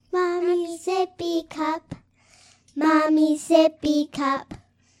cup. Mommy sippy cup.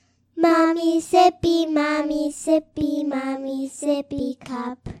 Mommy sippy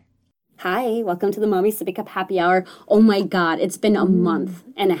cup. Hi, welcome to the Mommy Sippy Cup Happy Hour. Oh my God, it's been a month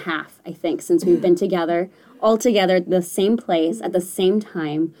and a half, I think, since we've been together, all together at the same place at the same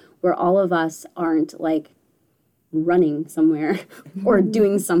time, where all of us aren't like running somewhere or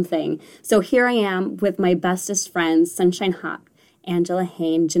doing something. So here I am with my bestest friends, Sunshine Hop, Angela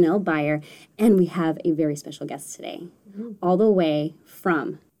Hain, Janelle Beyer, and we have a very special guest today, all the way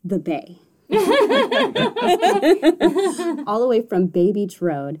from the Bay. All the way from Bay Beach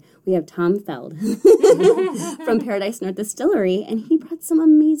Road, we have Tom Feld from Paradise North Distillery, and he brought some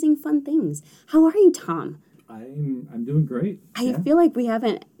amazing fun things. How are you, Tom? I'm doing great. I feel like we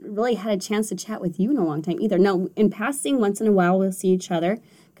haven't really had a chance to chat with you in a long time either. No, in passing, once in a while we'll see each other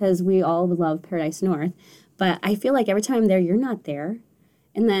because we all love Paradise North. But I feel like every time I'm there, you're not there.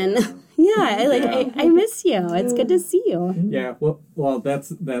 And then, I miss you. It's good to see you. Yeah, well, that's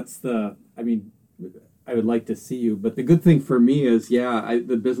the. I mean, I would like to see you, but the good thing for me is,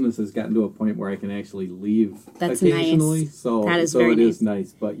 the business has gotten to a point where I can actually leave occasionally. Nice. So that is very nice. Is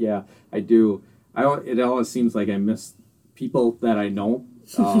nice. But yeah, I do. It always seems like I miss people that I know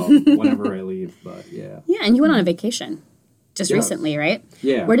whenever I leave. But yeah. Yeah, and you went on a vacation just recently, right?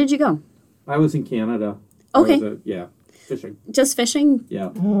 Yeah. Where did you go? I was in Canada. Okay. Fishing. Just fishing?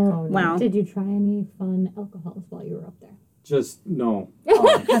 Yeah. Oh, wow. Did you try any fun alcohols while you were up there? Just no.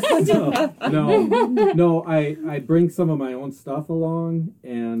 No. I bring some of my own stuff along,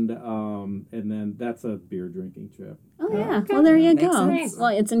 and then that's a beer drinking trip. Oh yeah. Okay. Well, there you go. Sense. Well,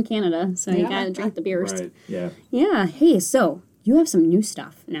 it's in Canada, so you gotta drink the beers. Right. Yeah. Yeah. Hey, so you have some new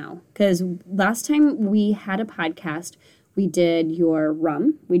stuff now, because last time we had a podcast, we did your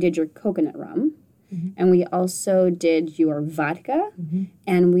rum, we did your coconut rum. Mm-hmm. And we also did your vodka,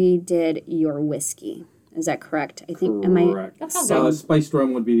 and we did your whiskey. Is that correct? I think. Correct. Spiced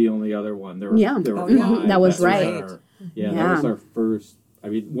rum would be the only other one. There were five. That was right. That was our first. I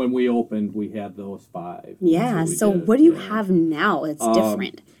mean, when we opened, we had those 5. Yeah. So what do you have now? It's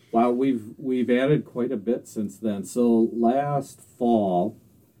different. Well, we've added quite a bit since then. So last fall,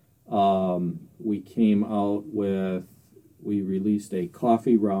 we released a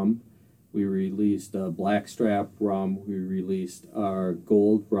coffee rum. We released a blackstrap rum. We released our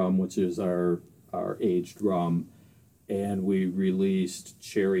gold rum, which is our aged rum, and we released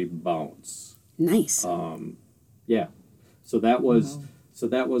cherry bounce. Nice. So that was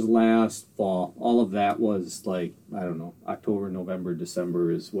last fall. All of that was like, I don't know, October, November,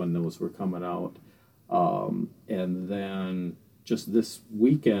 December is when those were coming out. And then just this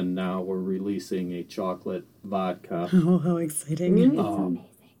weekend now we're releasing a chocolate vodka. Oh, how exciting. It's amazing.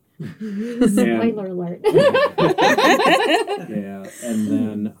 Spoiler alert. Yeah, and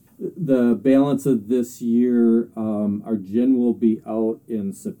then the balance of this year, our gin will be out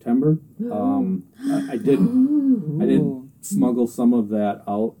in September. I did smuggle some of that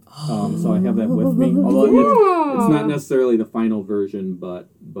out, so I have that with me. Although it's not necessarily the final version, but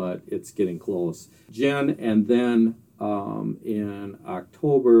it's getting close. Gin, and then in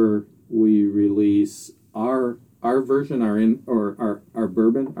October we release our version, our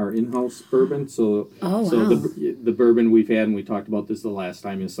bourbon, our in-house bourbon. So the bourbon we've had, and we talked about this the last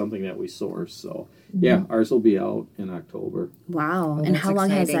time, is something that we source. So ours will be out in October. Wow. And how long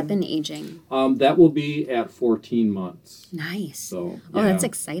has that been aging? That will be at 14 months. Nice. So that's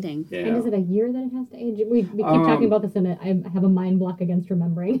exciting. Yeah. And is it a year that it has to age? We keep talking about this, and I have a mind block against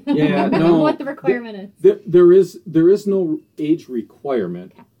remembering. Yeah, no. What the requirement is. There is no age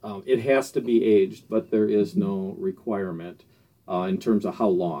requirement. Okay. It has to be aged, but there is no requirement in terms of how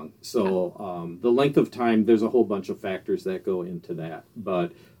long. So the length of time, there's a whole bunch of factors that go into that.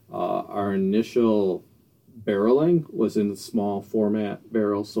 But our initial barreling was in small format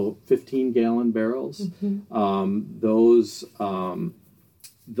barrels, so 15-gallon barrels. Mm-hmm.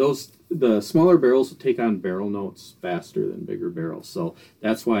 The smaller barrels will take on barrel notes faster than bigger barrels. So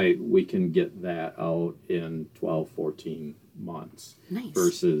that's why we can get that out in 12, 14 months. Nice.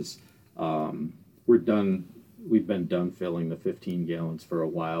 Versus we've been done filling the 15 gallons for a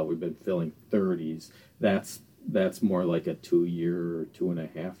while. We've been filling 30s. That's more like a 2-year or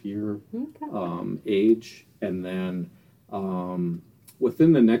 2.5 year age. And then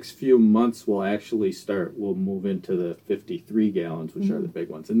within the next few months we'll move into the 53 gallons, which are the big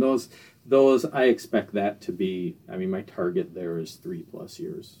ones. And those I expect that to be, I mean, my target there is 3+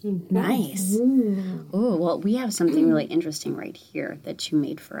 years. Nice. Oh, well, we have something really interesting right here that you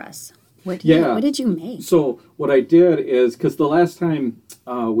made for us. What did you make? So what I did is, because the last time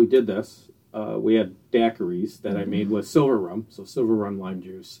we did this, we had daiquiris that I made with silver rum, so silver rum lime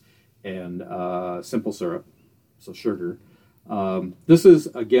juice, and simple syrup, so sugar. This is,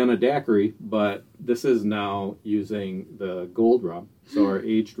 again, a daiquiri, but this is now using the gold rum, so our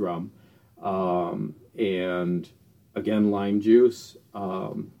aged rum, and, again, lime juice,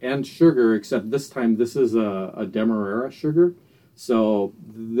 and sugar, except this time this is a Demerara sugar. So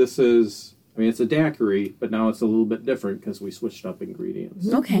this is, I mean, it's a daiquiri, but now it's a little bit different because we switched up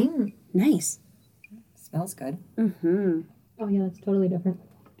ingredients. Okay, nice. Smells good. Mm-hmm. Oh yeah, that's totally different.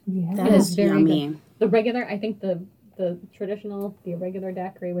 Yeah. That is very yummy. good. The regular, I think the regular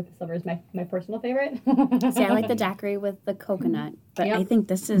daiquiri with the silver is my personal favorite. See, I like the daiquiri with the coconut, but Yep. I think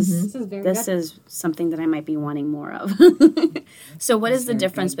this is This is very good. something that I might be wanting more of. So, what is the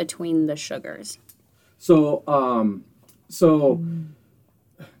difference between the sugars? So,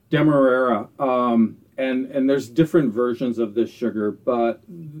 Demerara, and there's different versions of this sugar, but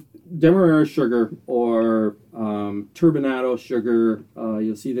Demerara sugar or turbinado sugar,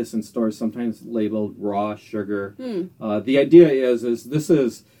 you'll see this in stores sometimes labeled raw sugar. The idea is this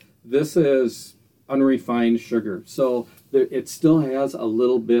is unrefined sugar, so it still has a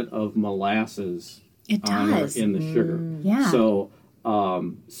little bit of molasses. It does. In the sugar. Yeah.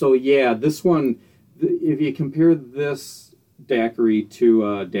 So yeah, this one, if you compare this daiquiri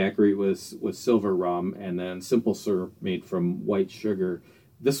to a daiquiri with silver rum and then simple syrup made from white sugar,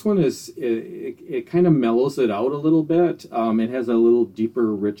 this one it kind of mellows it out a little bit. It has a little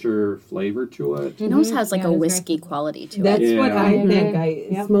deeper, richer flavor to it. It almost has like Yeah, a that's whiskey quality to it. That's what I Yeah.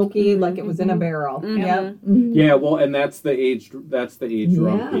 think. Yep. Smoky, like it was in a barrel. Yep. Yeah, well, and that's the aged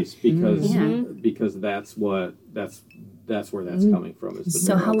rum Yeah. piece because Yeah. because that's where that's coming from. Is the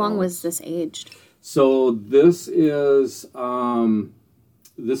So, how barrel long malts. was this aged? So this is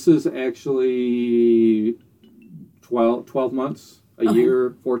actually 12 months, a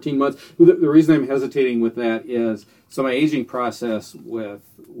year, 14 months. The reason I'm hesitating with that is, so my aging process with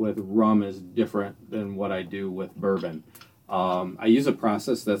rum is different than what I do with bourbon. I use a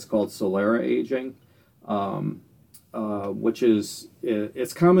process that's called Solera aging, which is,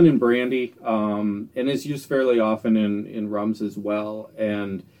 it's common in brandy, and is used fairly often in rums as well.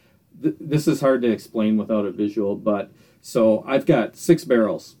 And this is hard to explain without a visual, but so I've got 6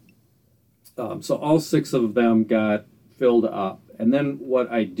 barrels. So all 6 of them got filled up. And then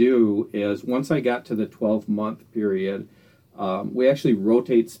what I do is, once I got to the 12-month period, we actually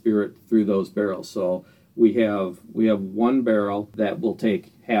rotate spirit through those barrels. So we have one barrel that will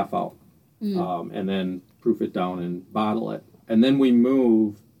take half out, and then proof it down and bottle it. And then we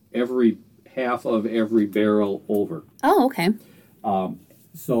move every half of every barrel over. Oh, okay.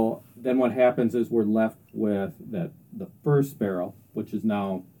 So then what happens is we're left with the first barrel, which is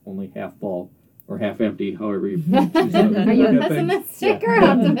now only half full or half empty, however you choose to Are you look at things. pessimistic or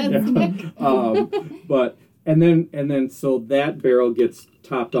optimistic? But and then so that barrel gets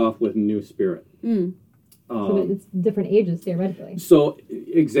topped off with new spirit. So it's different ages theoretically. So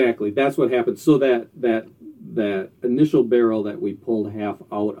exactly, that's what happens. So that initial barrel that we pulled half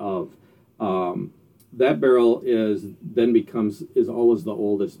out of, that barrel is always the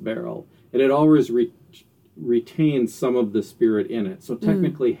oldest barrel, and it always retains some of the spirit in it. So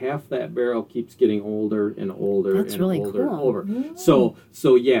technically, half that barrel keeps getting older and older. That's and really older cool. and older. So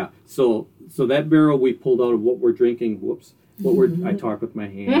that barrel we pulled out of what we're drinking. I talk with my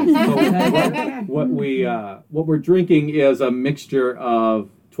hands. So what we're drinking is a mixture of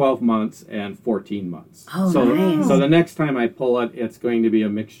 12 months and 14 months. Oh, so, nice. So the next time I pull it, it's going to be a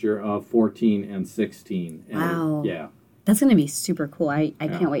mixture of 14 and 16. And Wow. Yeah. That's going to be super cool. I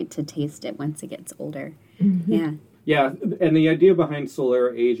can't wait to taste it once it gets older. Yeah. Yeah, and the idea behind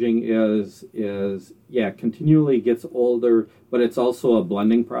Solera aging is continually gets older, but it's also a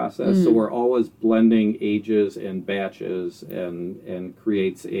blending process. So we're always blending ages and batches, and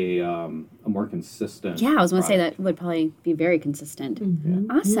creates a more consistent. Yeah, I was going to say product. that would probably be very consistent.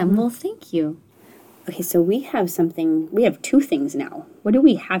 Awesome. Well, thank you. Okay, so we have 2 things now. What do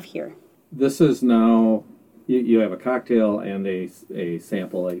we have here? This is now you have a cocktail and a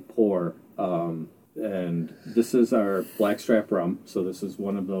sample, a pour. And this is our Blackstrap rum. So this is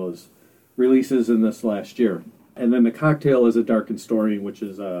one of those releases in this last year. And then the cocktail is a Dark and Stormy, which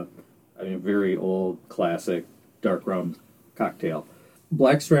is a very old classic dark rum cocktail.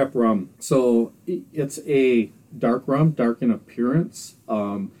 Blackstrap rum. So it's a dark rum, dark in appearance.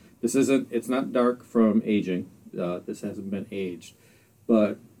 It's not dark from aging. This hasn't been aged,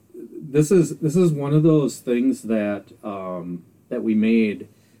 but this is one of those things that we made.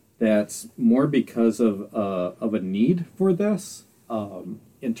 That's more because of a need for this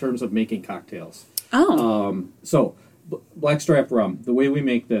in terms of making cocktails. Oh. So Blackstrap rum, the way we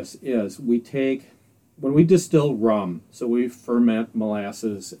make this is we take when we distill rum, so we ferment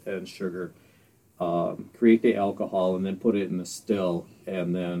molasses and sugar, create the alcohol, and then put it in the still,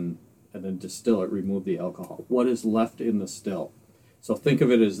 and then distill it, remove the alcohol. What is left in the still? So think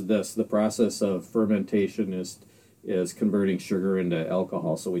of it as this. The process of fermentation is converting sugar into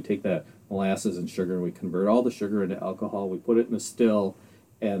alcohol. So we take that molasses and sugar and we convert all the sugar into alcohol. We put it in the still,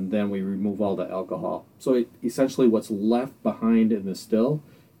 and then we remove all the alcohol. So essentially what's left behind in the still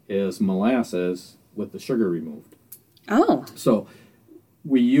is molasses with the sugar removed. Oh. So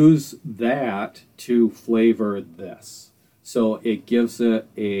we use that to flavor this. So it gives it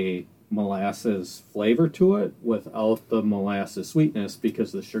a molasses flavor to it without the molasses sweetness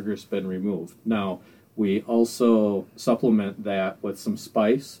because the sugar's been removed. Now, we also supplement that with some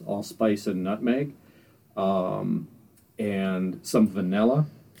spice, allspice and nutmeg, and some vanilla.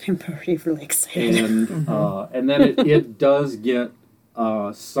 I'm pretty really excited. And then it does get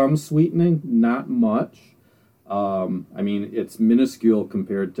some sweetening, not much. I mean, it's minuscule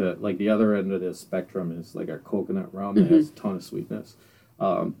compared to, like, the other end of this spectrum is like our coconut rum that has a ton of sweetness.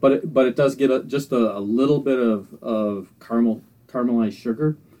 But it does get just a little bit of caramelized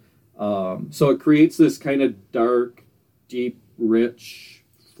sugar. So it creates this kind of dark, deep, rich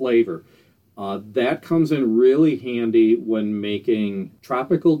flavor. That comes in really handy when making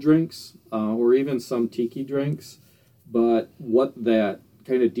tropical drinks or even some tiki drinks. But what that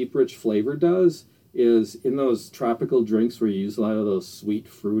kind of deep, rich flavor does is in those tropical drinks where you use a lot of those sweet,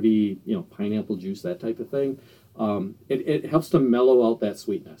 fruity, pineapple juice, that type of thing, it helps to mellow out that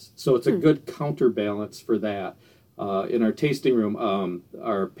sweetness. So it's a good counterbalance for that. In our tasting room,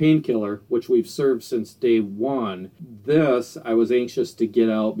 our painkiller, which we've served since day one, this I was anxious to get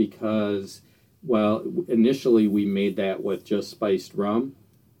out because, well, initially we made that with just spiced rum.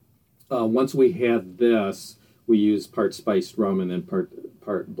 Once we had this, we used part spiced rum and then part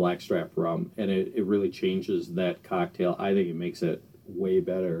blackstrap rum, and it really changes that cocktail. I think it makes it way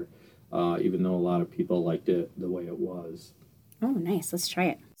better, even though a lot of people liked it the way it was. Oh, nice. Let's try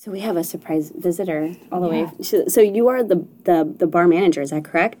it. So we have a surprise visitor all the way. So you are the bar manager, is that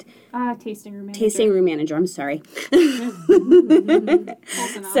correct? Tasting room manager. Tasting room manager. I'm sorry.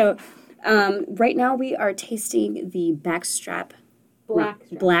 So right now we are tasting the Blackstrap.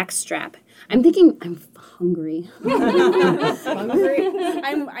 I'm thinking I'm hungry. Hungry?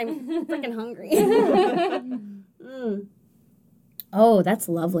 I'm freaking hungry. Oh, that's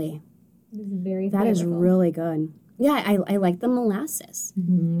lovely. This is very That is flavorful. really good. Yeah, I like the molasses.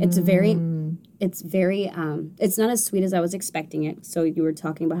 It's very, it's not as sweet as I was expecting it. So you were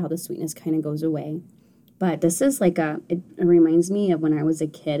talking about how the sweetness kind of goes away. But this is like it reminds me of when I was a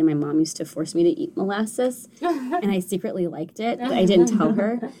kid and my mom used to force me to eat molasses. And I secretly liked it, but I didn't tell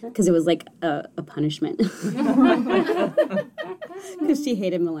her because it was like a punishment. Because she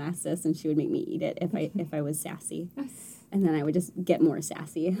hated molasses and she would make me eat it if I was sassy. And then I would just get more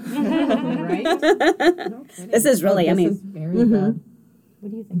sassy. Right? This is really yummy. This is very good.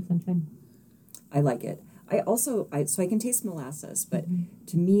 What do you think, Sunshine? I like it. So I can taste molasses, but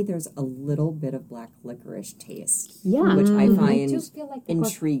to me there's a little bit of black licorice taste. Yeah. Which I I find do feel like they go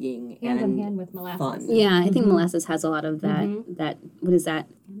intriguing hand in and hand with molasses. fun. Yeah, I think molasses has a lot of that what is that?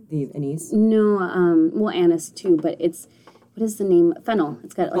 The anise. No, well, anise too, but it's, what is the name? Fennel.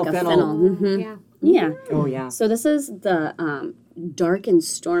 It's got like a fennel. fennel. Yeah. Yeah. Oh yeah. So this is the dark and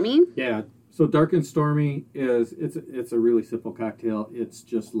stormy. Yeah. So dark and stormy it's a really simple cocktail. It's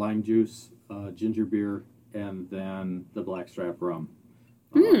just lime juice, ginger beer, and then the blackstrap rum.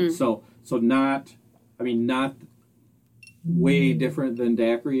 So not way different than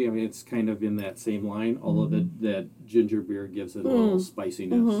daiquiri. I mean, it's kind of in that same line, although that ginger beer gives it a little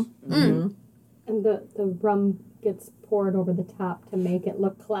spiciness. And the rum gets poured over the top to make it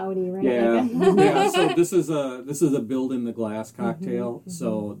look cloudy, right? Yeah, yeah. So this is a build in the glass cocktail.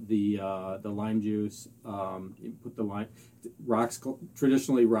 So the lime juice, you put the lime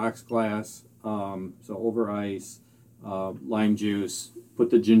traditionally rocks glass. So over ice, lime juice. Put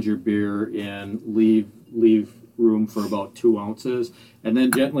the ginger beer in. Leave room for about 2 ounces, and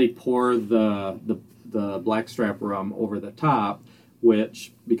then gently pour the blackstrap rum over the top,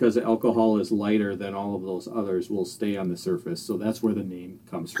 which, because the alcohol is lighter than all of those others, will stay on the surface. So that's where the name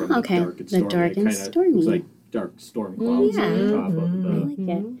comes from. Okay, the dark and stormy. It's like dark storm clouds on the top of I the... like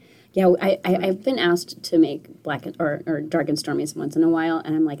it. Yeah, I've been asked to make black or dark and stormies once in a while,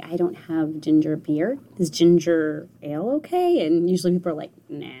 and I'm like, I don't have ginger beer. Is ginger ale okay? And usually people are like,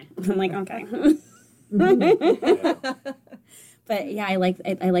 nah. I'm like, okay. But yeah, I like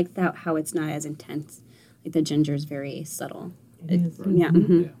that how it's not as intense. Like the ginger is very subtle. Yeah.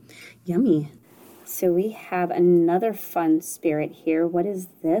 Yummy. So we have another fun spirit here. What is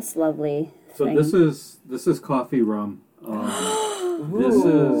this lovely So thing. this is coffee rum.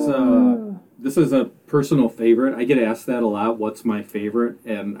 This is a personal favorite. I get asked that a lot. What's my favorite?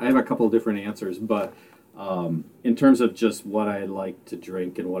 And I have a couple of different answers, but in terms of just what I like to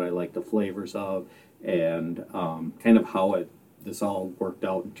drink and what I like the flavors of, and kind of how this all worked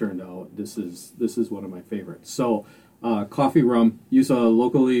out and turned out, this is one of my favorites. So coffee rum, use a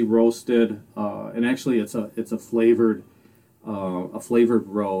locally roasted, and actually it's a flavored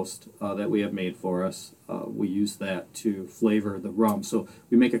roast that we have made for us. We use that to flavor the rum. So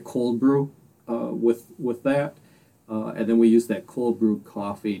we make a cold brew with that, and then we use that cold brew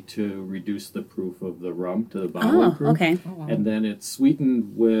coffee to reduce the proof of the rum to the bottling proof. Okay. Oh, wow. And then it's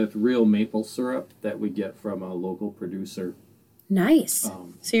sweetened with real maple syrup that we get from a local producer. Nice.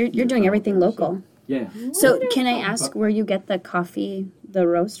 So you're doing everything local. Yeah. So can I ask where you get the coffee, the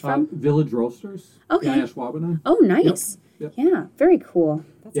roast from? Village Roasters Okay. in Ashwaubenon. Oh, nice. Yep. Yeah, very cool.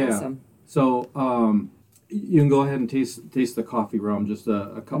 That's Yeah. awesome. So you can go ahead and taste the coffee rum. Just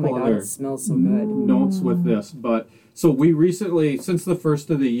a Oh couple my God, other it smells so good. notes with this. But so we recently, since the first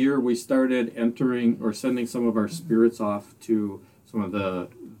of the year, we started entering or sending some of our spirits off to some of the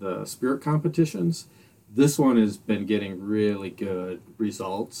spirit competitions. This one has been getting really good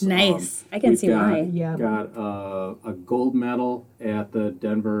results. Nice. I can we've see got, why. Yeah. Got a gold medal at the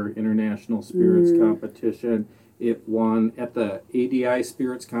Denver International Spirits Competition. It won at the ADI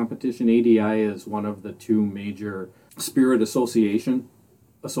Spirits Competition. ADI is one of the two major spirit associations.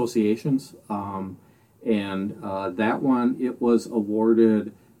 And that one, it was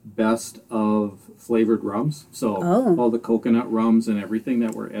awarded best of flavored rums. So all the coconut rums and everything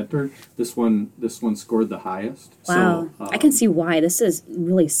that were entered, this one scored the highest. Wow. So, I can see why. This is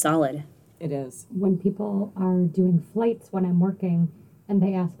really solid. It is. When people are doing flights when I'm working and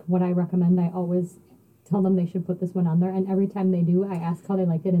they ask what I recommend, I always tell them they should put this one on there. And every time they do, I ask how they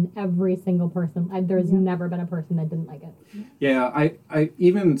liked it. And every single person, there's never been a person that didn't like it. Yeah, I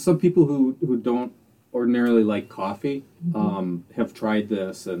even some people who don't ordinarily like coffee have tried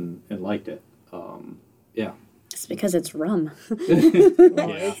this and liked it. Yeah. It's because it's rum. Yeah.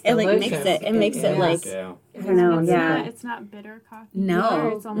 It like makes it. It makes it like Yeah. I don't know. Yeah. It's not bitter coffee. No. Either.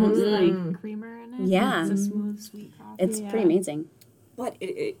 It's almost like creamer in it. Yeah. It's a smooth, sweet coffee. It's pretty amazing. But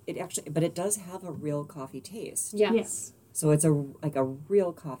it actually, but it does have a real coffee taste. Yes. So it's like a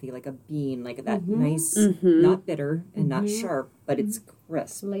real coffee, like a bean, like that nice, not bitter and not sharp, but it's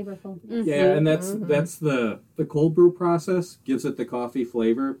crisp. Flavorful. Yeah, and that's the cold brew process gives it the coffee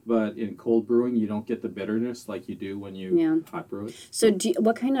flavor, but in cold brewing you don't get the bitterness like you do when you hot brew it. So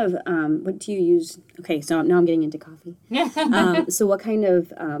what kind of what do you use? Okay, so now I'm getting into coffee. So what kind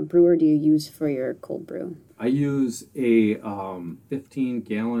of brewer do you use for your cold brew? I use a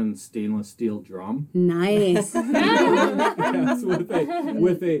 15-gallon stainless steel drum. Nice. Yes, with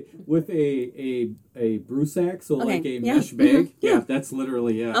a brew sack, so like a mesh bag. Yeah, that's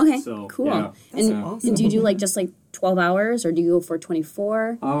literally it. Okay, So, cool. Yeah. That's and, awesome. and do you do just 12 hours or do you go for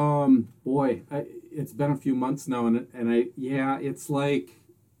 24? Boy, it's been a few months now, and it's like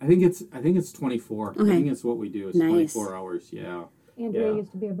I think it's 24. Okay. I think it's what we do is Nice. 24 hours. Yeah. Andrea Yeah.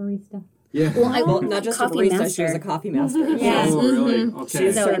 used to be a barista. Yeah. Well, not just a coffee barista, she master. was a coffee master. Yeah. Oh, really? Okay.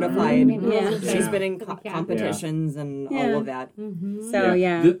 She's So- certified. Yeah. She's been in competitions and all of that. So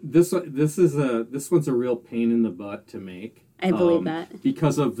This one's a real pain in the butt to make. I believe that.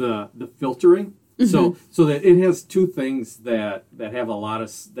 Because of the filtering. So that it has two things that have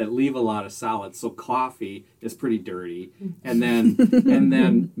that leave a lot of solids. So coffee is pretty dirty, and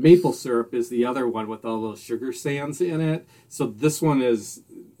then maple syrup is the other one with all those sugar sands in it. So this one is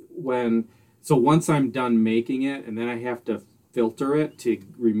once I'm done making it, and then I have to filter it to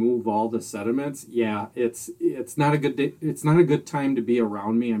remove all the sediments. Yeah, it's not a good time to be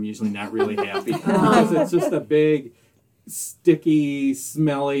around me. I'm usually not really happy because it's just a big, sticky,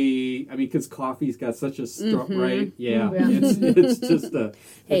 smelly. I mean, because coffee's got such a right? Yeah, it's just a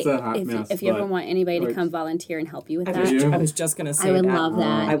hot mess. If you ever but- want anybody to come volunteer and help you with that, you? I was just going to say I would that. love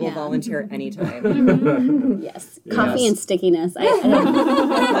that. I will Yeah. volunteer anytime. yes, coffee and stickiness. So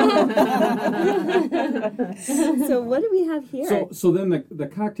what do we have here? So then the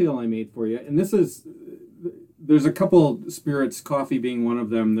cocktail I made for you, and there's a couple spirits, coffee being one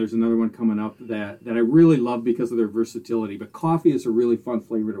of them. There's another one coming up that I really love because of their versatility. But coffee is a really fun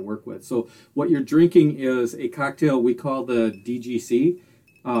flavor to work with. So what you're drinking is a cocktail we call the DGC.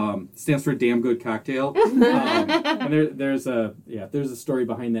 Stands for Damn Good Cocktail. And there's a story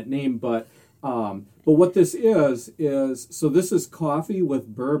behind that name. But what this is so this is coffee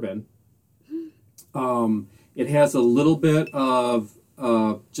with bourbon. It has a little bit of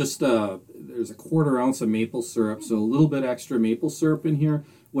there's a quarter ounce of maple syrup, so a little bit extra maple syrup in here.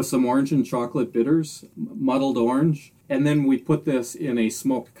 with some orange and chocolate bitters, muddled orange, and then we put this in a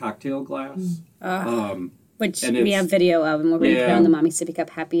smoked cocktail glass. Which and we it's- have video of, and we're going to put it on the Mommy Sippy Cup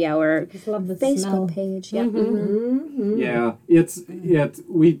Happy Hour Just love the Facebook smell. page. Yeah. Yeah,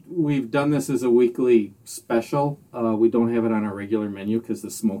 we've done this as a weekly special. We don't have it on our regular menu because the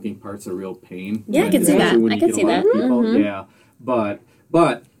smoking part's a real pain. Yeah, I can see Especially that. when I you can get see a lot of that. people. Yeah,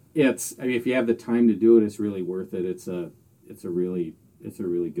 but it's, I mean, if you have the time to do it, it's really worth it. It's a really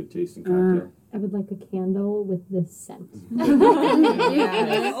good tasting cocktail. I would like a candle with this scent.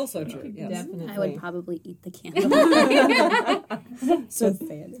 Yeah, also true. Yes. Definitely. I would probably eat the candle.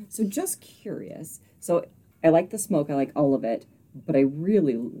 So just curious. So I like the smoke. I like all of it, but I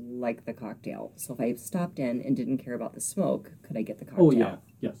really like the cocktail. So if I stopped in and didn't care about the smoke, could I get the cocktail? Oh yeah,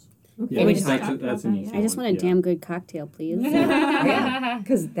 yes. Yeah, we just that's an easy I just one. want a damn good cocktail, please. Yeah,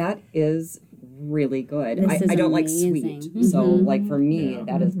 because that is really good. This is I don't amazing. like sweet, so like for me, Yeah.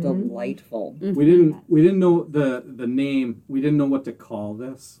 that is delightful. We didn't know the name. We didn't know what to call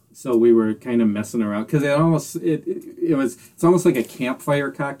this, so we were kind of messing around because it's almost like a campfire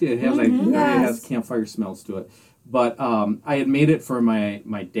cocktail. It has it has campfire smells to it. But I had made it for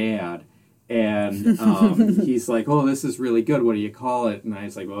my dad, and he's like, "Oh, this is really good. What do you call it?" And I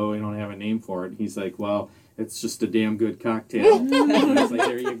was like, "Well, we don't have a name for it." And he's like, "Well, it's just a damn good cocktail." And I was like,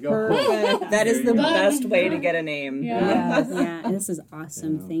 "There you go." Perfect. That is There the you go. best way to get a name. Yeah. Yeah, this is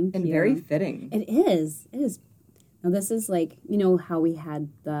awesome. Yeah. Thank And you. very fitting. It is. It is. Now, this is like, you know how we had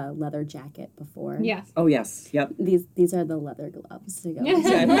the leather jacket before? Yes. Oh yes, yep. These are the leather gloves to go.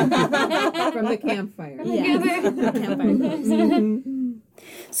 From the campfire. Yes, the campfire gloves.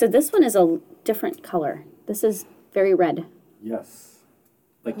 So this one is a different color. This is very red. Yes,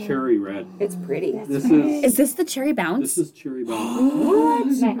 like cherry red. It's pretty. This is Is this the cherry bounce? this is cherry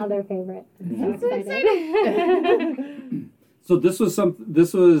bomb. My other favorite. I'm so excited. So this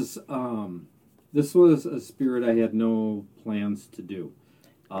was a spirit I had no plans to do,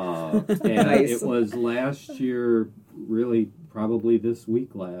 and Nice. it was last year, really probably this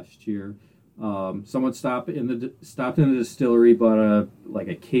week last year. Someone stopped in the distillery, bought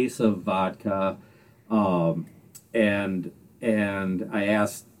a case of vodka, and I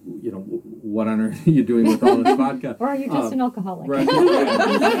asked, what on earth are you doing with all this vodka? Or are you just an alcoholic? Right.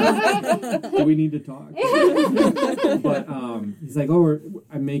 Do we need to talk? But he's like, "Oh,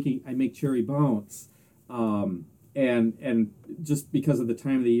 I make cherry bounce," and just because of the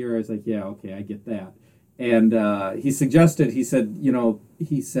time of the year, I was like, "Yeah, okay, I get that." And he said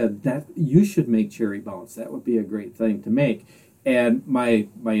that you should make cherry bounce. That would be a great thing to make. And my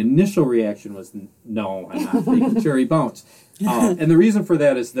initial reaction was, no, I'm not making cherry bounce. And the reason for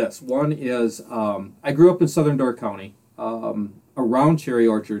that is this. One is I grew up in southern Door County around cherry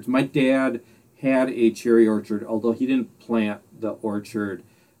orchards. My dad had a cherry orchard, although he didn't plant the orchard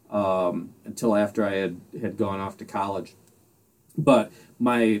until after I had gone off to college. But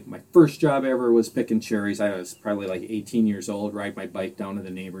my first job ever was picking cherries. I was probably like 18 years old, ride my bike down to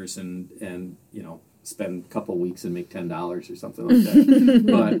the neighbors and spend a couple weeks and make $10 or something like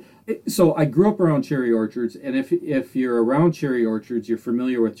that. So I grew up around cherry orchards, and if you're around cherry orchards, you're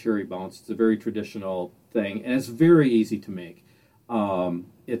familiar with cherry bounce. It's a very traditional thing, and it's very easy to make.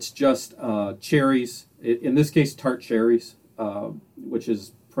 It's just cherries, in this case tart cherries, which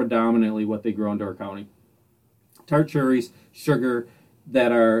is predominantly what they grow in Door County. Tart cherries, sugar,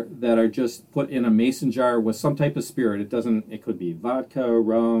 that are just put in a mason jar with some type of spirit. It could be vodka,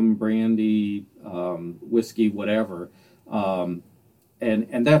 rum, brandy, whiskey, whatever, and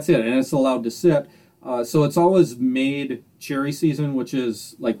that's it. And it's allowed to sit. So it's always made cherry season, which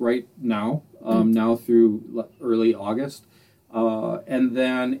is like right now, now through early August, and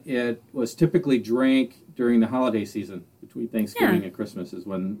then it was typically drank during the holiday season between Thanksgiving and Christmas is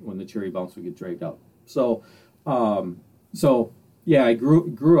when the cherry bounce would get dragged out. So. Yeah, I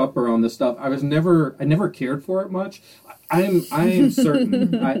grew up around this stuff. I never cared for it much. I am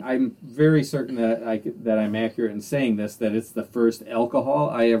certain. I'm very certain that I'm accurate in saying this. That it's the first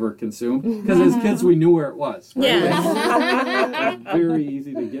alcohol I ever consumed. Because as kids, we knew where it was. Right? Yeah. It's very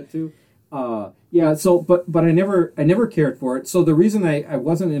easy to get to. So but I never cared for it. So the reason I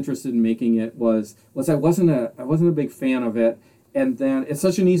wasn't interested in making it was I wasn't a big fan of it. And then it's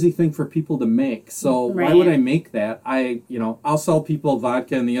such an easy thing for people to make. So why would I make that? I'll sell people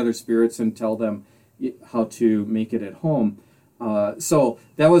vodka and the other spirits and tell them how to make it at home. So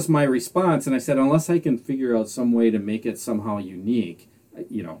that was my response. And I said, unless I can figure out some way to make it somehow unique,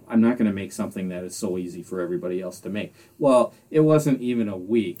 I'm not going to make something that is so easy for everybody else to make. Well, it wasn't even a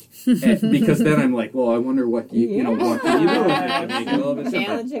week, because then I'm like, well, I wonder what what can you do with it to make it a little bit different.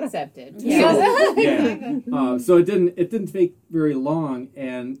 Challenge accepted. So it didn't take very long,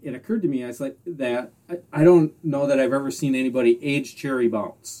 and it occurred to me, I was like, that I don't know that I've ever seen anybody age cherry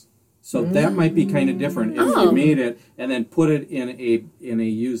bounce. So that might be kind of different if you made it and then put it in a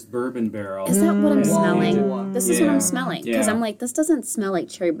used bourbon barrel. Is that what I'm smelling? This is what Yeah. I'm smelling, because I'm like, this doesn't smell like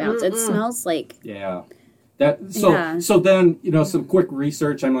cherry bounce. It smells like So then some quick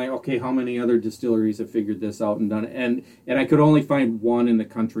research. I'm like, okay, how many other distilleries have figured this out and done it? And I could only find one in the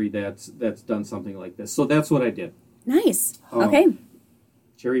country that's done something like this. So that's what I did. nice. Okay.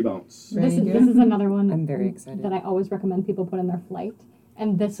 Cherry bounce. This is another one. I'm very excited. That I always recommend people put in their flight.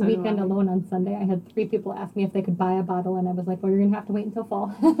 And this weekend alone on Sunday, I had 3 people ask me if they could buy a bottle, and I was like, well, you're going to have to wait until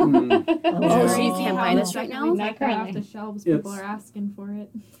fall. Oh, so you can't buy this right now? Not currently. Off the shelves, people are asking for it.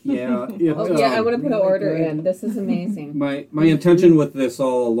 Yeah. I want to put an order in. This is amazing. My intention with this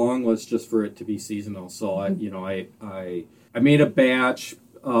all along was just for it to be seasonal. So I made a batch.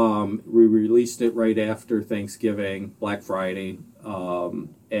 We released it right after Thanksgiving, Black Friday,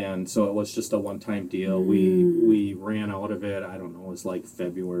 and so it was just a one-time deal. We ran out of it. I don't know. It was like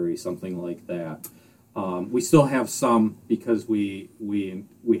February, something like that. We still have some because we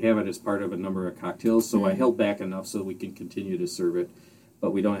have it as part of a number of cocktails. So I held back enough so we can continue to serve it,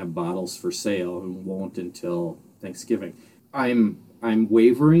 but we don't have bottles for sale and won't until Thanksgiving. I'm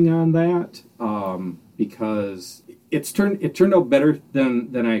wavering on that because it turned out better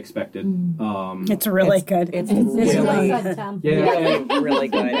than I expected. It's really good. It's really good, Tom. really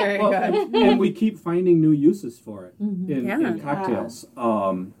good. Very good. And we keep finding new uses for it in cocktails.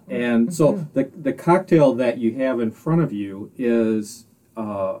 And so the cocktail that you have in front of you is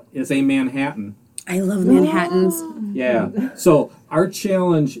a Manhattan. I love Manhattans. Yeah. So our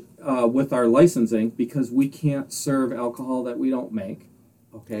challenge with our licensing, because we can't serve alcohol that we don't make.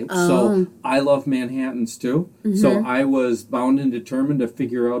 Okay, so I love Manhattans too. So I was bound and determined to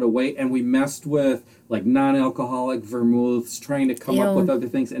figure out a way, and we messed with like non-alcoholic vermouths, trying to come up with other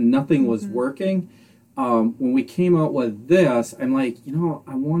things, and nothing was working. When we came out with this, I'm like,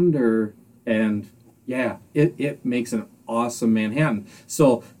 I wonder, and it makes an awesome Manhattan.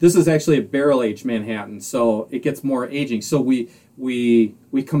 So this is actually a barrel-aged Manhattan, so it gets more aging. So we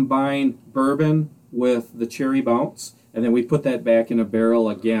combine bourbon with the cherry bounce, and then we put that back in a barrel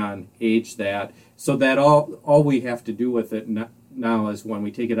again, age that, so that all we have to do with it now is when we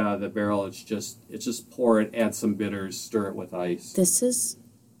take it out of the barrel, it's just pour it, add some bitters, stir it with ice. This is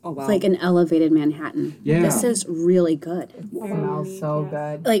like an elevated Manhattan. Yeah. This is really good. It smells so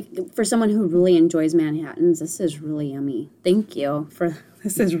good. Like, for someone who really enjoys Manhattans, this is really yummy. Thank you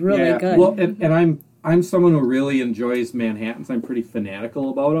this is really good. Well, and I'm someone who really enjoys Manhattans. I'm pretty fanatical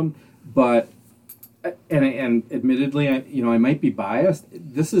about them, but and admittedly, I might be biased.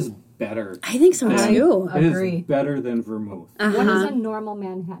 This is better. I think so too. It is better than vermouth. What is a normal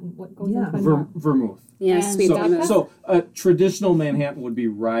Manhattan? What goes into a Vermouth. Yeah, And sweet vodka? vermouth. So a traditional Manhattan would be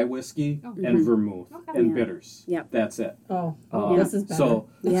rye whiskey and vermouth and bitters. Yep. That's it. This is better. So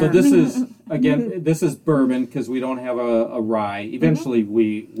this is, again, this is bourbon because we don't have a rye. Eventually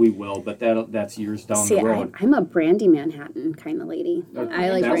we will, but that's years down the road. I'm a brandy Manhattan kind of lady.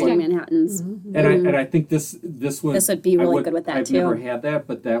 I like That brandy one. Manhattans. And I think this one would be really good with that, I've too. never had that,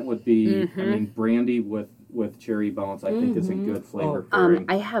 but that would be, brandy with cherry bounce, I think is a good flavor pairing.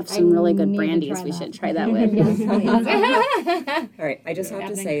 I have some really good need to brandies try we that. should try that with. All right, I just have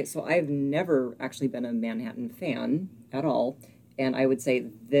to say, so I've never actually been a Manhattan fan at all, and I would say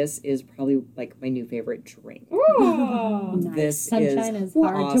this is probably like my new favorite drink. This Sunshine is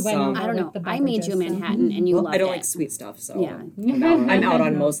hard awesome. to win over I don't know. with the I made you a beverages, so. Manhattan and you loved I don't it. like sweet stuff, so Yeah. I'm out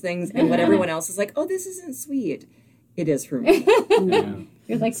on most things. And when everyone else is like, "Oh, this isn't sweet," it is for me. Yeah.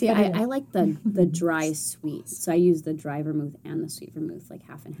 You're like, See, I like the dry sweet. So I use the dry vermouth and the sweet vermouth, like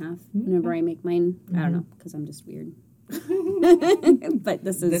half and half, whenever I make mine. I don't know, because I'm just weird. But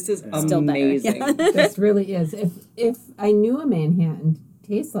this is still amazing. better. Yeah. This really is. If I knew a Manhattan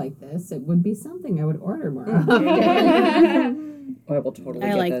tastes like this, it would be something I would order more of. Oh, I will totally I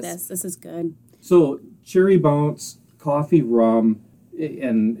get like this. this. This is good. So cherry bounce, coffee, rum,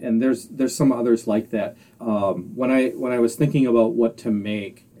 and there's some others like that. When I was thinking about what to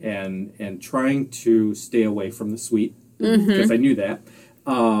make and trying to stay away from the sweet because I knew that.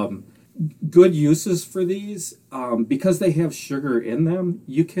 Good uses for these because they have sugar in them.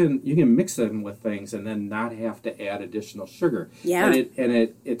 You can mix them with things and then not have to add additional sugar. Yeah, and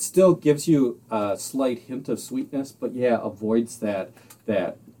it still gives you a slight hint of sweetness, but avoids that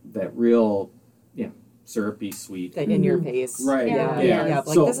real syrupy sweet. That in your face. Right. Yeah.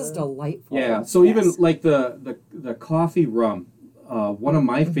 Like, So, this is delightful. yeah. So even like the coffee rum, one of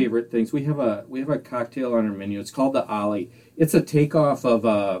my favorite things. We have a cocktail on our menu. It's called the Ollie. It's a takeoff of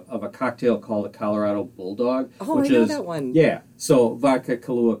a cocktail called the Colorado Bulldog. Oh, which I know is, that one. Yeah. So vodka,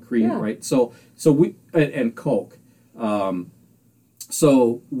 Kahlua, cream, right? So we and Coke.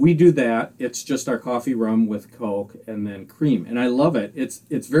 So we do that. It's just our coffee rum with Coke and then cream, and I love it.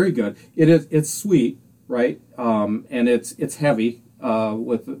 It's very good. It's sweet, right? And it's heavy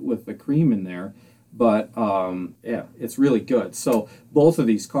with the cream in there, but yeah, it's really good. So both of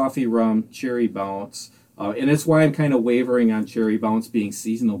these, coffee rum, cherry bounce. And it's why I'm kind of wavering on cherry bounce being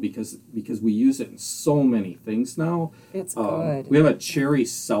seasonal because we use it in so many things now. It's good. We have a cherry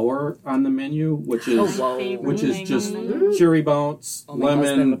sour on the menu, which is just cherry bounce, Oh, my husband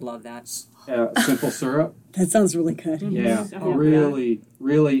lemon, would love that. simple syrup. That sounds really good. Yeah, really,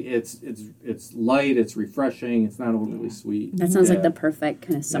 it's light. It's refreshing. It's not overly sweet. That sounds like the perfect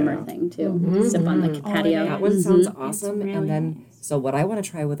kind of summer thing too. Sip on the patio. That one sounds awesome. And then, so what I want to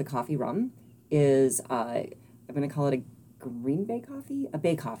try with the coffee rum is I'm going to call it a green bay coffee, a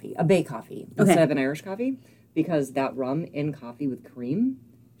bay coffee instead of an Irish coffee, because that rum in coffee with cream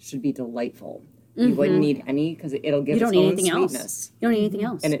should be delightful. You wouldn't need any because it'll give its own sweetness. You don't need anything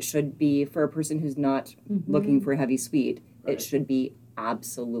else. And it should be, for a person who's not looking for heavy sweet, it should be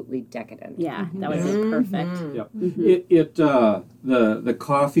absolutely decadent. Yeah, that would be perfect. Yep. The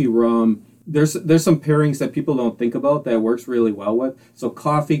coffee rum. There's some pairings that people don't think about that works really well with. So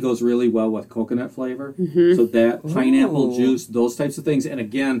coffee goes really well with coconut flavor. So that pineapple juice, those types of things. And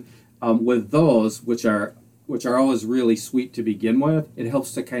again, with those, which are always really sweet to begin with, it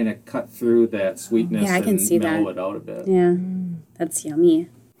helps to kind of cut through that sweetness and mellow it out a bit. Yeah, that's yummy.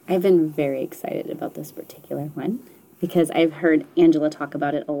 I've been very excited about this particular one because I've heard Angela talk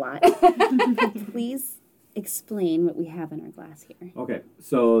about it a lot. Please explain what we have in our glass here. Okay,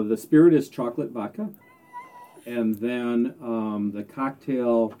 so the spirit is chocolate vodka, and then the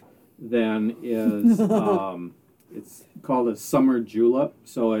cocktail then is it's called a summer julep.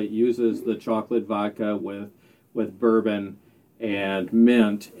 So it uses the chocolate vodka with bourbon and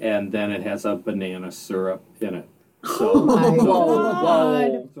mint, and then it has a banana syrup in it. So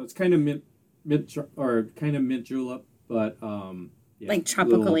Whoa. so it's kind of mint julep, but yeah, Like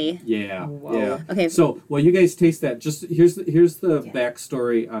tropically. yeah. Okay. So, while you guys taste that, just here's the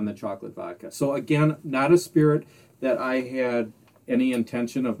backstory on the chocolate vodka. So again, not a spirit that I had any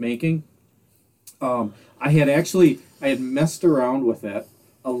intention of making. I had messed around with it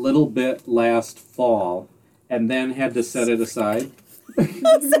a little bit last fall, and then had to set it aside.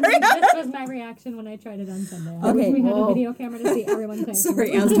 This was my reaction when I tried it on Sunday. I wish we had a video camera to see everyone say.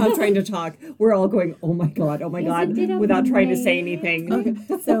 Sorry, as Tom's trying to talk, we're all going, oh my god, without trying to say anything. Okay,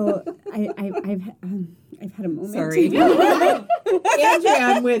 so I've had a moment. Sorry. Andrea,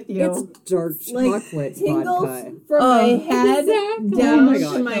 I'm with you. It's dark chocolate vodka. From my head down my to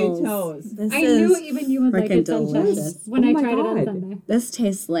God. my toes. This I is knew even you would like freaking it, Sunshine, delicious. when I my tried it on God. Sunday. This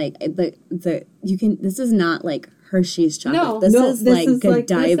tastes like this is not like Hershey's chocolate. No. This No, is this like is like-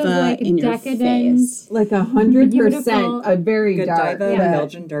 Godiva this is like in your decadent. face. Like 100%, Beautiful. a very dark. Godiva red.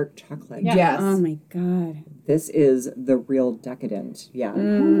 Belgian dark chocolate. Yeah. Yes. Oh my god. This is the real decadent. Yeah. Oh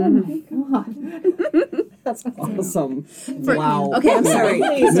my god. That's awesome. Wow. Okay, I'm sorry.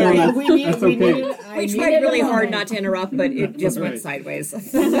 Sorry. That's okay. We tried really hard not to interrupt, but it just went sideways.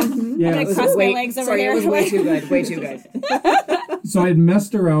 Yeah. It was cross my way- legs over sorry, there. it was way too good. Way too good. So I'd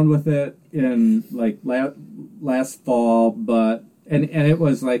messed around with it in like last fall, but and it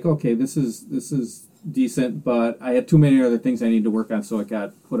was like, okay, this is decent, but I had too many other things I need to work on, so it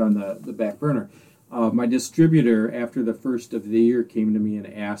got put on the back burner. My distributor, after the first of the year, came to me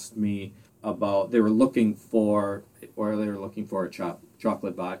and asked me about they were looking for a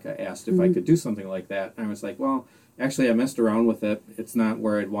chocolate vodka. Asked if I could do something like that, and I was like, well, actually, I messed around with it. It's not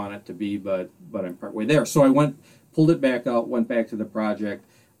where I'd want it to be, but I'm partway there. So I pulled it back out, went back to the project.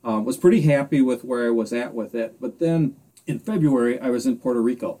 Was pretty happy with where I was at with it, but then in February I was in Puerto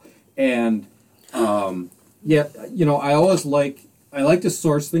Rico, and I always like to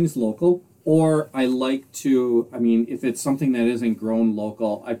source things local, or I like to. I mean, if it's something that isn't grown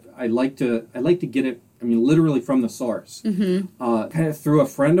local, I like to get it. I mean, literally from the source. Kind of through a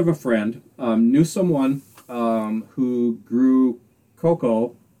friend of a friend, knew someone who grew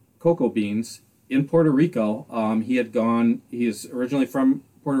cocoa beans in Puerto Rico. He is originally from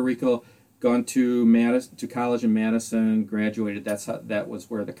Puerto Rico, gone to college in Madison, graduated. That was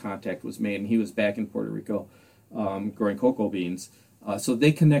where the contact was made, and he was back in Puerto Rico growing cocoa beans. So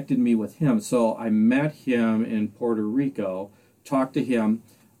they connected me with him. So I met him in Puerto Rico, talked to him.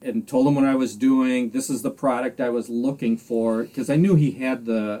 and told him what I was doing. This is the product I was looking for, because I knew he had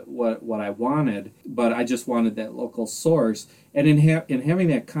what I wanted, but I just wanted that local source. And in having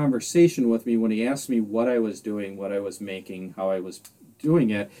that conversation with me, when he asked me what I was doing, what I was making, how I was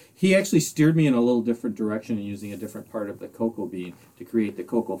doing it, he actually steered me in a little different direction and using a different part of the cocoa bean to create the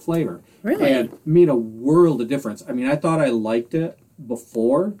cocoa flavor. Really? And made a world of difference. I mean, I thought I liked it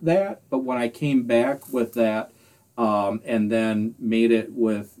before that, but when I came back with that and then made it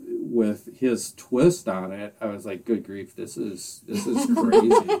with his twist on it, I was like, good grief, this is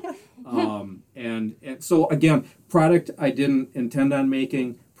crazy. And so again, product I didn't intend on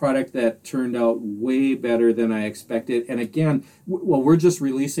making, product that turned out way better than I expected. And again, we're just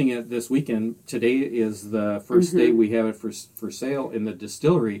releasing it this weekend. Today is the first day we have it for sale in the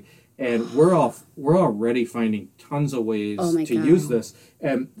distillery. And we're already finding tons of ways to use this.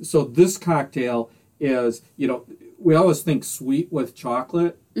 And so this cocktail is, we always think sweet with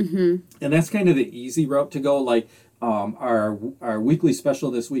chocolate. And that's kind of the easy route to go. Like our weekly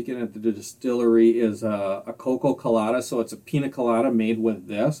special this weekend at the distillery is a cocoa colada. So it's a pina colada made with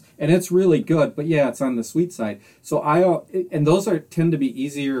this. And it's really good. But yeah, it's on the sweet side. So and those tend to be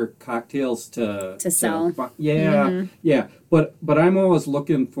easier cocktails to sell. Yeah. But I'm always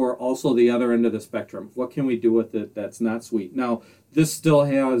looking for also the other end of the spectrum. What can we do with it that's not sweet? Now, this still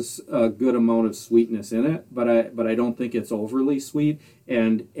has a good amount of sweetness in it, but I don't think it's overly sweet.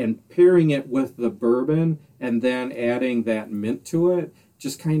 And pairing it with the bourbon and then adding that mint to it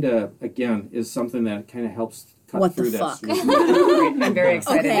just kind of, again, is something that kind of helps cut through that sweetness. I'm very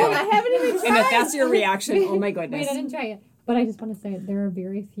excited. Okay. I haven't even tried. And if that's your reaction, oh my goodness. Wait, I didn't try it. But I just want to say there are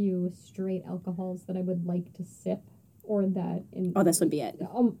very few straight alcohols that I would like to sip. Or that this would be it.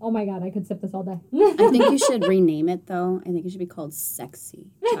 Oh my God, I could sip this all day. I think you should rename it, though. I think it should be called Sexy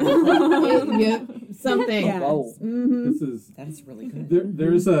Chocolate. Yeah, something. Yes. Whoa. That is really good.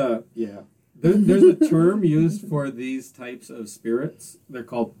 There's a term used for these types of spirits. They're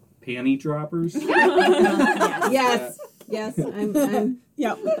called panty droppers. Yes. I'm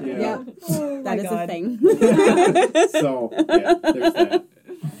Yep. Yeah. Oh, That is a thing. So, there's that.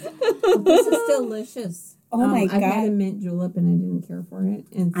 This is delicious. Oh my I God. had a mint julep and I didn't care for it.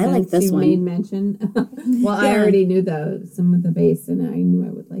 And I like this you one. made mention. I already knew some of the base and I knew I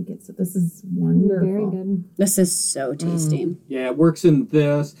would like it. So this is wonderful. Very good. This is so tasty. Yeah, it works in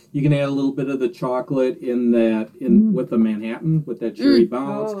this. You can add a little bit of the chocolate in that with the Manhattan with that cherry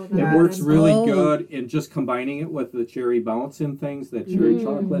bounce. Oh, it works really Oh. good in just combining it with the cherry bounce and things, that cherry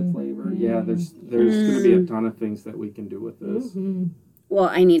chocolate flavor. Yeah, there's going to be a ton of things that we can do with this. Well,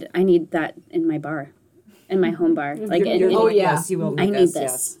 I need that in my bar. In my home bar. Like Yes, you will. I need this.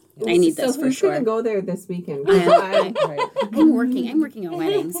 Yes. I need this so for who's sure. gonna go there this weekend? I'm working a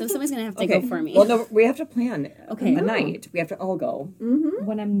wedding, so somebody's gonna have to go for me. Well, no, we have to plan Okay. the night. We have to all go.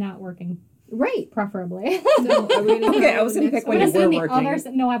 When I'm not working. Right. Preferably. So are we gonna Okay, I was going to pick when you were working. I want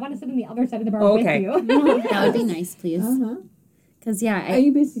to sit on the other side of the bar Okay. with you. That would be nice, please. Because Are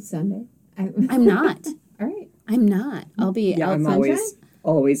you busy Sunday? I'm not. All right. I'm not. I'll be. Yeah, I'm outside.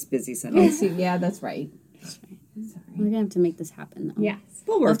 always busy Sunday. Yeah, that's right. We're gonna have to make this happen, though. Yes.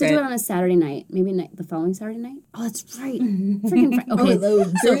 We'll We'll have work to it. do it on a Saturday night. Maybe the following Saturday night. Oh, that's right. Freaking okay.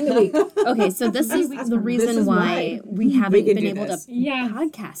 During the week. Okay, so this is the reason why we haven't can been do able this. to Yeah.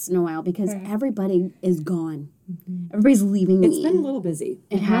 podcast in a while because Right. everybody is gone. Everybody's leaving It's me. been a little busy.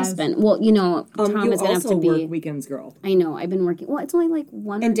 It has been. Well, Tom you is gonna have also to be. work weekends, girl. I know. I've been working. Well, it's only like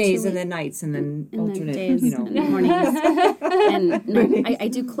one And or days 2 and then nights and then and then alternate, days you know. and mornings. And no, I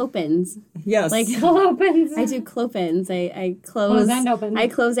do clopins. Yes. Like Opens. I do clopins. I close. Close and open. I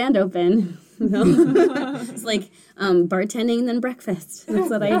close and open. It's like bartending then breakfast. That's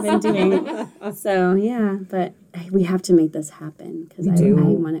what I've been doing. So yeah, but we have to make this happen because I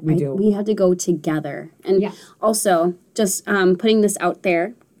want it. We do. We have to go together. And Yeah. also, just putting this out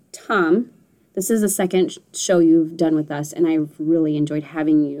there, Tom. This is the second show you've done with us, and I've really enjoyed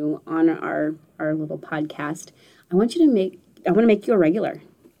having you on our little podcast. I want to make you a regular.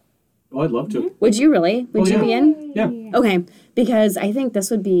 Oh, I'd love to. Would you really? Would you yeah. be in? Yeah. Okay, because I think this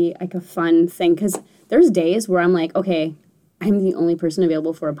would be like a fun thing. Because there's days where I'm like, okay, I'm the only person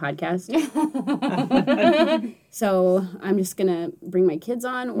available for a podcast. So I'm just gonna bring my kids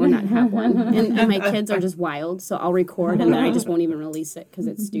on or not have one. And my kids are just wild, so I'll record and then I just won't even release it because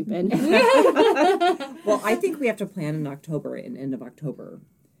it's stupid. Well, I think we have to plan in October, in end of October.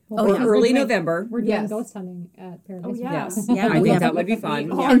 Oh, Or yeah. early November. We're doing Yes. ghost hunting at Paradise. Yes. Yeah, I we think have- that would be fun.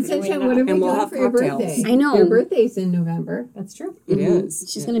 Oh, and Sunshine, what are we And we'll doing have for your cocktails. birthday? I know. Your birthday's in November. That's true. It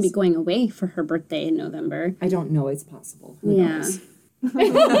is. She's gonna be going away for her birthday in November. I don't know. It's possible. Who Yeah. knows? You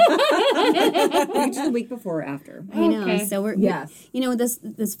do the week before or after. I know. Okay. So we're Yes.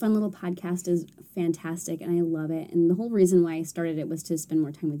 this fun little podcast is fantastic, and I love it. And the whole reason why I started it was to spend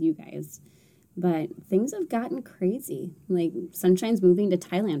more time with you guys. But things have gotten crazy. Like Sunshine's moving to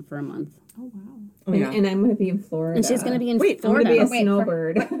Thailand for a month. Oh, wow. Oh, yeah. And I'm going to be in Florida. And she's going to be in Wait, I'm Florida. I'm going to be a Wait,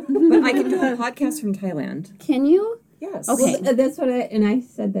 snowbird. But I can do a podcast from Thailand. Can you? Yes. Okay. Well, that's what I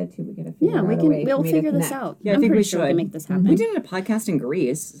said that too. We got to figure Yeah, out we a can. way for We'll me to figure this connect. out. Yeah, I I'm think pretty we sure we should. can make this happen. We did a podcast in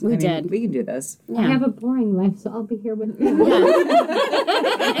Greece. We did. We can do this. Yeah. I have a boring life, so I'll be here with you.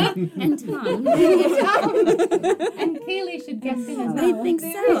 and Tom. And Kaylee should guest in as well. I think so.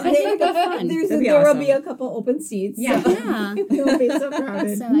 I think it'd be fun. That'd be There will awesome. be a couple open seats. Yeah. Yeah. It won't be so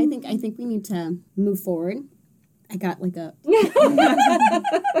crowded. So I think we need to move forward. I got like a.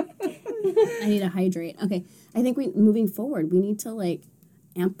 I need to hydrate. Okay, I think moving forward we need to like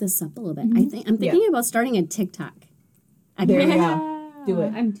amp this up a little bit. I'm thinking about starting a TikTok. There you go. Do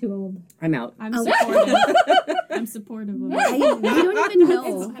it. I'm too old. I'm out. I'm supportive. I'm supportive of it. I don't even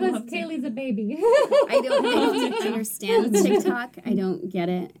know. Because Kaylee's a baby. I don't understand TikTok. I don't get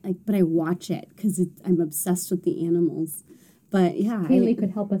it. Like, but I watch it because I'm obsessed with the animals. But yeah, Kaylee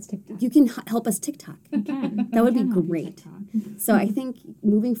could help us TikTok. you can help us TikTok. That would be great. So I think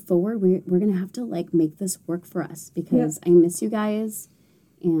moving forward, we're gonna have to like make this work for us because I miss you guys,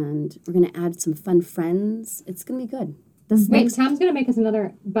 and we're gonna add some fun friends. It's gonna be good. Wait, Tom's going to make us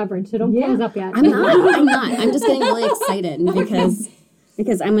another beverage, so don't close up yet. I'm not. I'm just getting really excited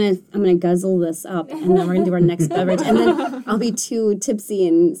because I'm gonna guzzle this up, and then we're gonna do our next beverage, and then I'll be too tipsy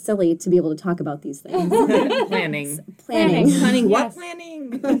and silly to be able to talk about these things. Planning. Planning. What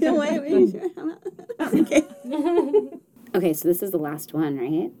planning? Okay. Okay, so this is the last one,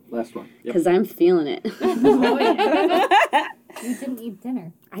 right? Last one. Yep. Because I'm feeling it. You didn't eat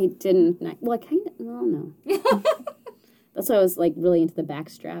dinner. I didn't. Well, I kind of. Well, no. That's why I was like really into the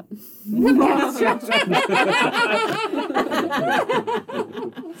backstrap.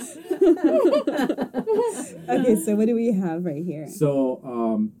 Okay, so what do we have right here?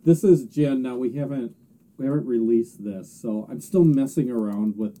 So this is gin. Now we haven't released this, so I'm still messing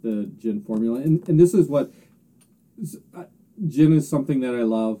around with the gin formula, and this is what gin is something that I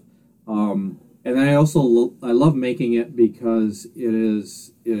love, and I also I love making it because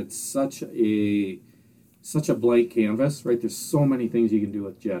it's such a blank canvas, right? There's so many things you can do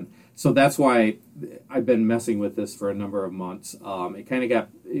with gin. So that's why I've been messing with this for a number of months.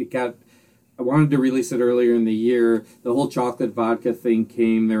 I wanted to release it earlier in the year. The whole chocolate vodka thing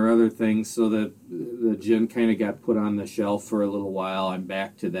came. There are other things, so that the gin kind of got put on the shelf for a little while. I'm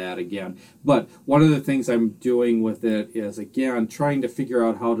back to that again. But one of the things I'm doing with it is, again, trying to figure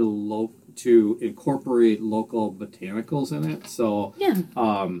out how to incorporate local botanicals in it. So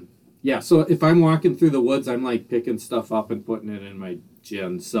so if I'm walking through the woods, I'm like picking stuff up and putting it in my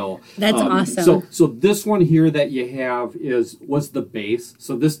gin. So That's awesome. So this one here that you have was the base.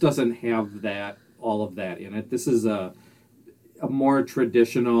 So this doesn't have all of that in it. This is a more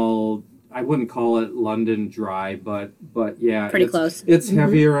traditional. I wouldn't call it London dry, but yeah, Pretty close. It's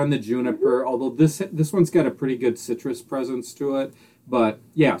heavier on the juniper, although this one's got a pretty good citrus presence to it. But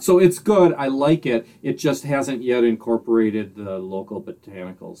yeah, so it's good. I like it. It just hasn't yet incorporated the local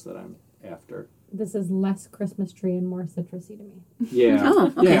botanicals that I'm after. This is less Christmas tree and more citrusy to me. Yeah.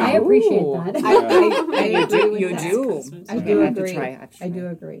 Oh, okay. Yeah. I appreciate that. I agree with You that. do. I do I have to agree. try. I have to I try. do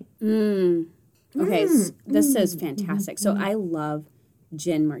agree. Okay, this is fantastic. So I love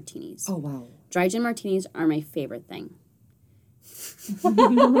gin martinis. Oh, wow. Dry gin martinis are my favorite thing.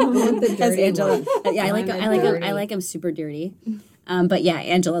 The As dirty Angela, one. yeah, I dirty. like them super dirty. But yeah,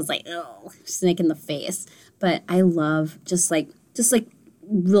 Angela's like, oh, snake in the face. But I love just like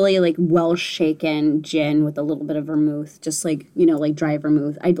really like well shaken gin with a little bit of vermouth, just like like dry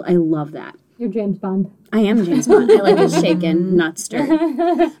vermouth. I love that. You're James Bond. I am James Bond. I like it shaken, not stirred.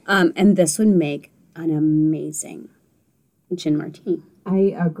 And this would make an amazing gin martini.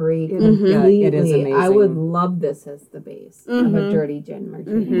 I agree Yeah, completely. it is amazing. I would love this as the base of a dirty gin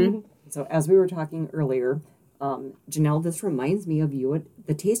martini. So as we were talking earlier, Janelle, this reminds me of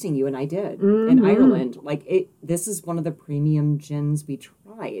the tasting you and I did in Ireland. Like this is one of the premium gins we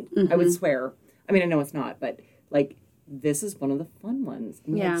tried. I would swear. I mean, I know it's not, but like this is one of the fun ones.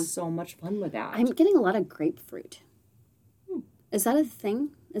 And we had so much fun with that. I'm getting a lot of grapefruit. Is that a thing?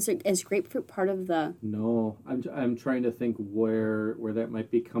 Is grapefruit part of the? No, I'm trying to think where that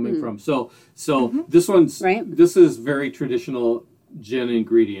might be coming from. So this one's Right. This is very traditional gin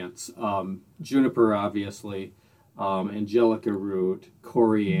ingredients. Juniper, obviously, angelica root,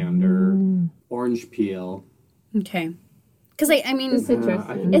 coriander, orange peel. Okay. Because I mean, The citrus.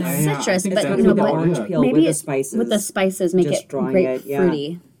 it's citrus, think but that's you know, about but orange it. peel maybe with the spices. with the spices make Just it drawing it, yeah.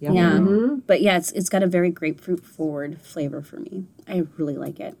 grapefruity. Yeah. Yeah. But yeah, it's got a very grapefruit forward flavor for me. I really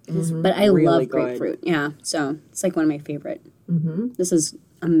like it. But I Really love good. grapefruit. Yeah. So it's like one of my favorite. This is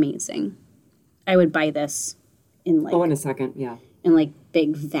amazing. I would buy this in like in a second, yeah. in like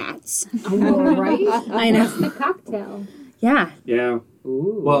big vats. Right? I know. The cocktail. Yeah. Yeah.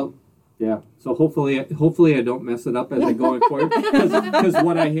 Ooh. Well, yeah. So hopefully I don't mess it up as I go forward. Because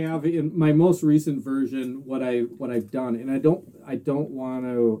what I have in my most recent version, what I've done, and I don't want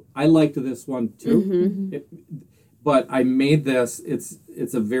to. I liked this one too, but I made this.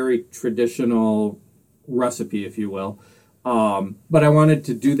 It's a very traditional recipe, if you will. But I wanted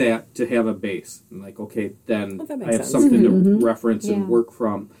to do that to have a base. I'm like, okay, then that makes I have sense. something to reference Yeah. and work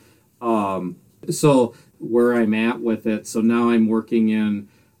from. So where I'm at with it, so now I'm working in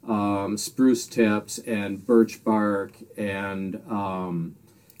spruce tips and birch bark and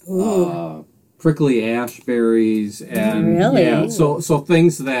prickly ash berries and Really? yeah, so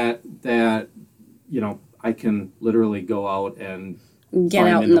things that I can literally go out and Get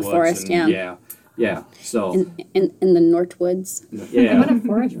find out in the woods forest. and, Yeah. yeah. So In the Northwoods. I'm yeah, gonna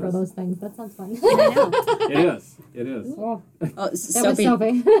forage for those things. That sounds fun. it is. Oh, Oh, that was Sophie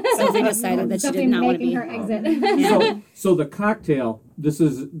decided that she Sophie did not want to making be. her exit. So the cocktail, this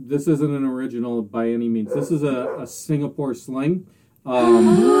isn't an original by any means. This is a Singapore sling.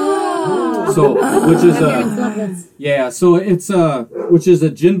 So which is Parents love this. so it's which is a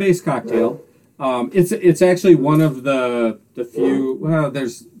gin based cocktail. It's actually one of the few. Well,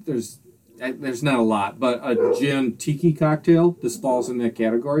 there's not a lot, but a gin tiki cocktail. This falls in that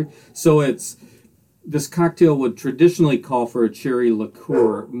category. So this cocktail would traditionally call for a cherry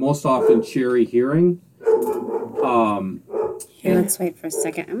liqueur, most often cherry hearing. Here, let's wait for a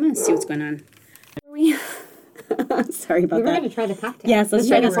second. I'm going to see what's going on. Sorry about We were that. going to try the cocktail. Yes, let's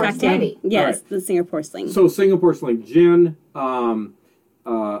try this Singapore cocktail. sling. Yes, All right. the Singapore sling. So Singapore sling, gin,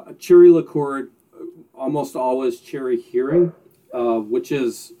 a cherry liqueur, almost always cherry hearing, which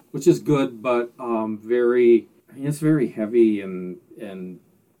is good, but it's very heavy and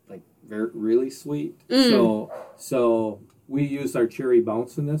like very really sweet. So we use our cherry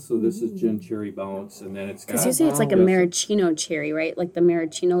bounce in this. So this is gin cherry bounce, and then it's got. Because usually it's like a maraschino cherry, right? Like the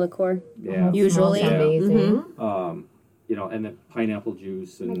maraschino liqueur. Yeah. Usually. Yeah. Amazing. And then pineapple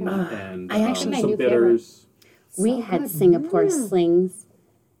juice and I actually- My some new bitters. We had Singapore slings.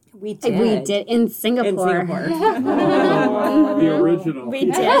 We did. We did in Singapore. The original. We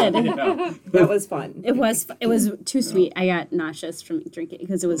did. Yeah. That was fun. It was too sweet. I got nauseous from drinking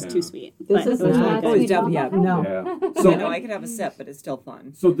because it was too sweet. This But is it was not- really Oh, good. yeah. No. Yeah. So I could have a sip, but it's still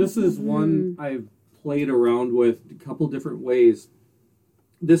fun. So this is one I've played around with a couple different ways.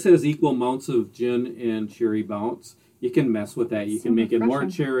 This has equal amounts of gin and cherry bounce. You can mess with that. You can make it more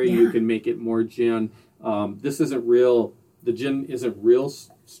refreshing. cherry. You can make it more gin. This isn't real. The gin isn't real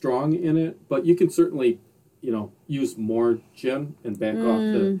strong in it, but you can certainly, use more gin and back off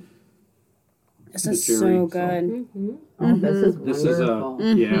the. This the is cherry, so so- good. Oh, this is This is wonderful.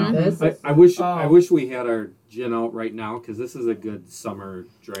 yeah. This is- I wish oh. we had our gin out right now because this is a good summer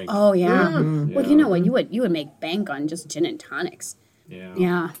drink. Oh yeah. Mm. Well, you know what? You would make bank on just gin and tonics. Yeah.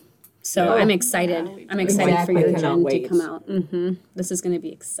 Yeah. So Yeah. I'm excited. I'm excited Exactly. for your Cannot gin to wait. come out. This is going to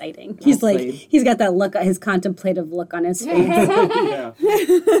be exciting. He's like, Honestly. he's got that look, his contemplative look on his face. Yeah.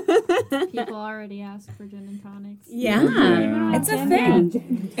 People already ask for gin and tonics. Yeah. Yeah. It's a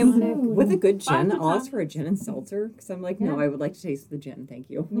thing. And with a good gin, Lots of I'll ask time. for a gin and seltzer because I'm like, no, I would like to taste the gin, thank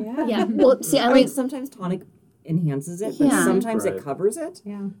you. Yeah. Well, see, I I like. mean, sometimes tonic enhances it, but Yeah. sometimes Right. it covers it.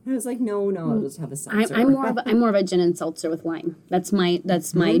 Yeah. And I was like, no, I'll just have a seltzer. I'm more of a gin and seltzer with lime. That's my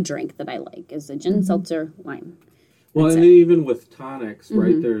drink that I like is a gin and seltzer lime. Well, That's and it. even with tonics,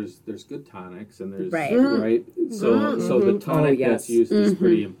 right? There's good tonics, and there's Right. right. So the tonic yes. that's used is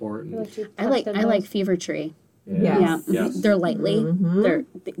pretty important. I like Fever Tree. Yes. Yeah, Yes. they're lightly. They're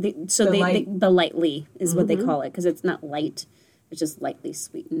the lightly is what they call it because it's not light. It's just lightly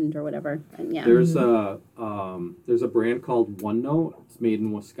sweetened or whatever. And yeah, There's a brand called One Note. It's made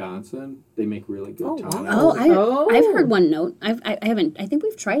in Wisconsin. They make really good tonics. I've heard One Note. I haven't. I think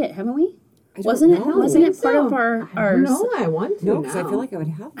we've tried it, haven't we? Wasn't it part of our? No, I want to. No, because I now. feel like I would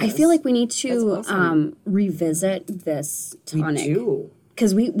have this. I feel like we need to That's awesome. revisit this tonic We do.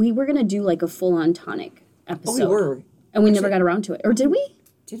 because we were gonna do like a full on tonic Oh, episode, we were. and we never got around to it, or did we?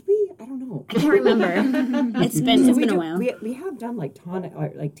 Did we? I don't know. I can't remember. It's been a while. We have done like tonic,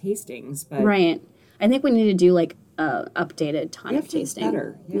 like tastings, but Right. I think we need to do like a updated we tonic have to taste tasting.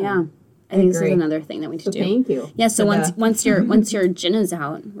 better. Yeah. I think this is agree. another thing that we need to So do. thank you. Yeah, so for once the- once your gin is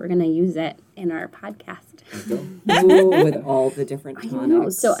out, we're gonna use it in our podcast. Ooh, with all the different I tonics. know.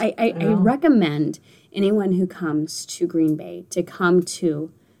 So I recommend anyone who comes to Green Bay to come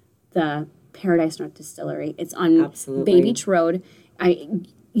to the Paradise North Distillery. It's on Absolutely. Bay Beach Road.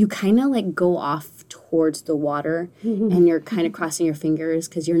 You kind of like go off towards the water and you're kind of crossing your fingers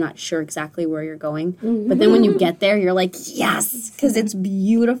because you're not sure exactly where you're going. But then when you get there, you're like, yes, because it's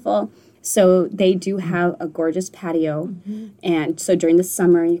beautiful. So they do have a gorgeous patio. And so during the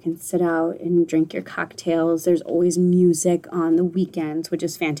summer, you can sit out and drink your cocktails. There's always music on the weekends, which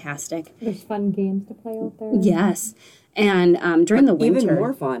is fantastic. There's fun games to play out there. Yes. And during the winter. Even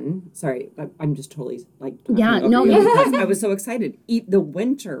more fun. Sorry, I'm just totally like. Yeah, no. Because I was so excited. Eat the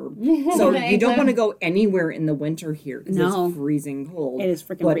winter. So you don't want to go anywhere in the winter here because it's freezing cold. It is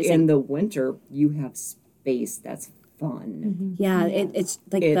freaking But freezing. in the winter, you have space that's fun. Yeah, it's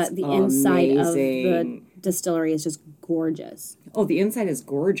like It's the inside of the amazing. distillery is just gorgeous. Oh, the inside is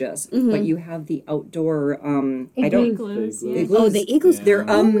gorgeous, but you have the outdoor. Igloos, yeah. Oh, the igloos. They're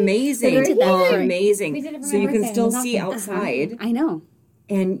amazing. We did that for- Amazing. we did it for So my you can birthday. still It was see awesome. outside, I know.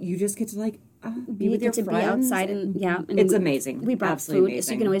 and you just get to like be You with your get to be friends. outside and and It's amazing. We brought Absolutely food, amazing.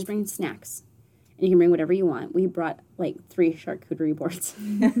 so you can always bring snacks. And you can bring whatever you want. We brought like 3 charcuterie boards.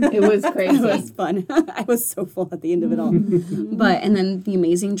 It was crazy. It was fun. I was so full at the end of it all. And then the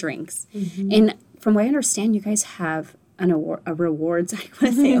amazing drinks. And from what I understand, you guys have a rewards. I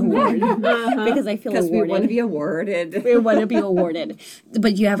want to say award because I feel Because we awarded. want to be awarded. We want to be awarded.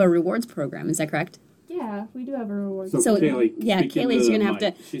 But you have a rewards program, is that correct? Yeah, we do have a reward. So Kaylee, yeah, speak into Kaylee's the gonna have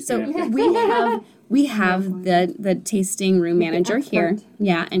mic. to. She's So gonna have to- we have the tasting room manager here. expert.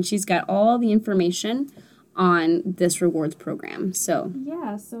 Yeah, and she's got all the information on this rewards program. So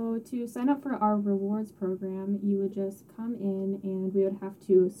Yeah, so to sign up for our rewards program, you would just come in and we would have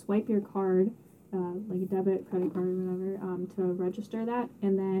to swipe your card, like a debit, credit card, or whatever, to register that.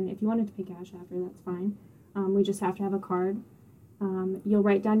 And then if you wanted to pay cash after, that's fine. We just have to have a card. You'll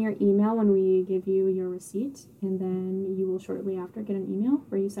write down your email when we give you your receipt, and then you will shortly after get an email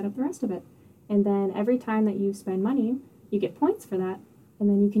where you set up the rest of it. And then every time that you spend money, you get points for that. And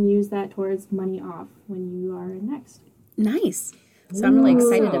then you can use that towards money off when you are next. nice. So I'm really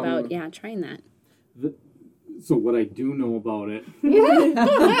excited Awesome. about trying that. So what I do know about it, That's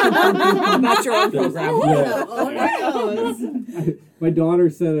your own program. my daughter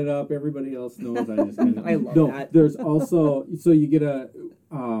set it up. Everybody else knows. I just kind of. I love that. There's also so you get a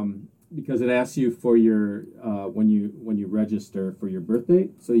because it asks you for your when you register for your birthday.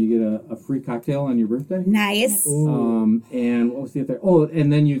 So you get a free cocktail on your birthday. Nice. And what was the other? Oh,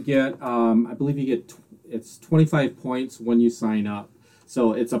 and then you get I believe you get it's 25 points when you sign up.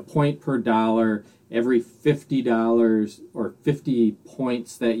 So it's a point per dollar. Every $50 or 50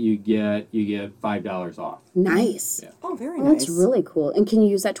 points that you get $5 off. Nice. Yeah. Oh, very Oh, nice. that's really cool. And can you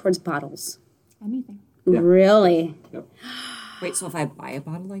use that towards bottles? Anything. Yeah. Really? Wait, so if I buy a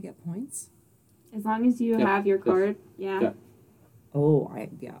bottle, I get points? As long as you Yeah, have your yes. card, yeah. Yeah. Oh, okay.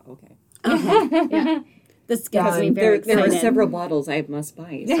 Yeah. This gets me very there are excited. several bottles I must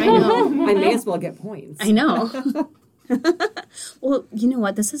buy. So I know. I may as well get points. I know. Well, you know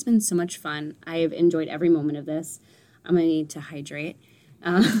what? This has been so much fun. I've enjoyed every moment of this. I'm going to need to hydrate.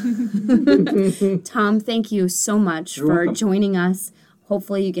 Tom, thank you so much You're for welcome. joining us.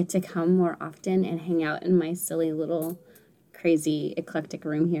 Hopefully you get to come more often and hang out in my silly little crazy eclectic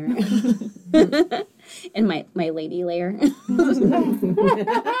room here. In my lady lair.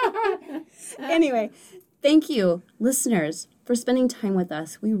 Anyway, thank you, listeners, for spending time with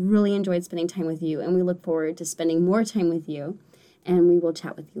us. We really enjoyed spending time with you, and we look forward to spending more time with you. And we will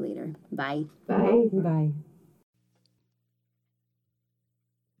chat with you later. Bye. Bye.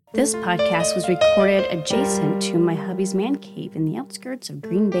 This podcast was recorded adjacent to my hubby's man cave in the outskirts of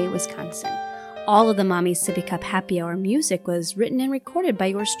Green Bay, Wisconsin. All of the Mommy Sippy Cup Happy Hour music was written and recorded by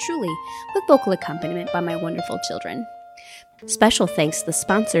yours truly, with vocal accompaniment by my wonderful children. Special thanks to the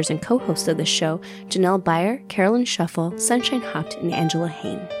sponsors and co-hosts of the show, Janelle Beyer, Carolyn Shuffle, Sunshine Hopt, and Angela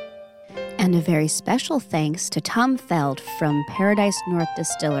Hain. And a very special thanks to Tom Feld from Paradise North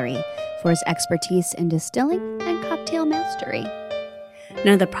Distillery for his expertise in distilling and cocktail mastery.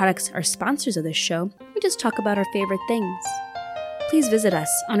 None of the products are sponsors of this show. We just talk about our favorite things. Please visit us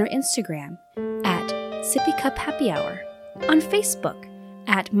on our Instagram at Sippy Cup Happy Hour, on Facebook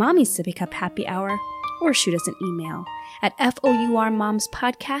at Mommy Sippy Cup Happy Hour, or shoot us an email at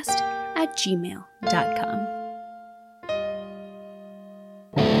fourmomspodcast@gmail.com.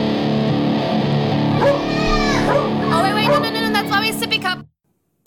 Oh, wait, no, that's Mommy's Sippy Cup.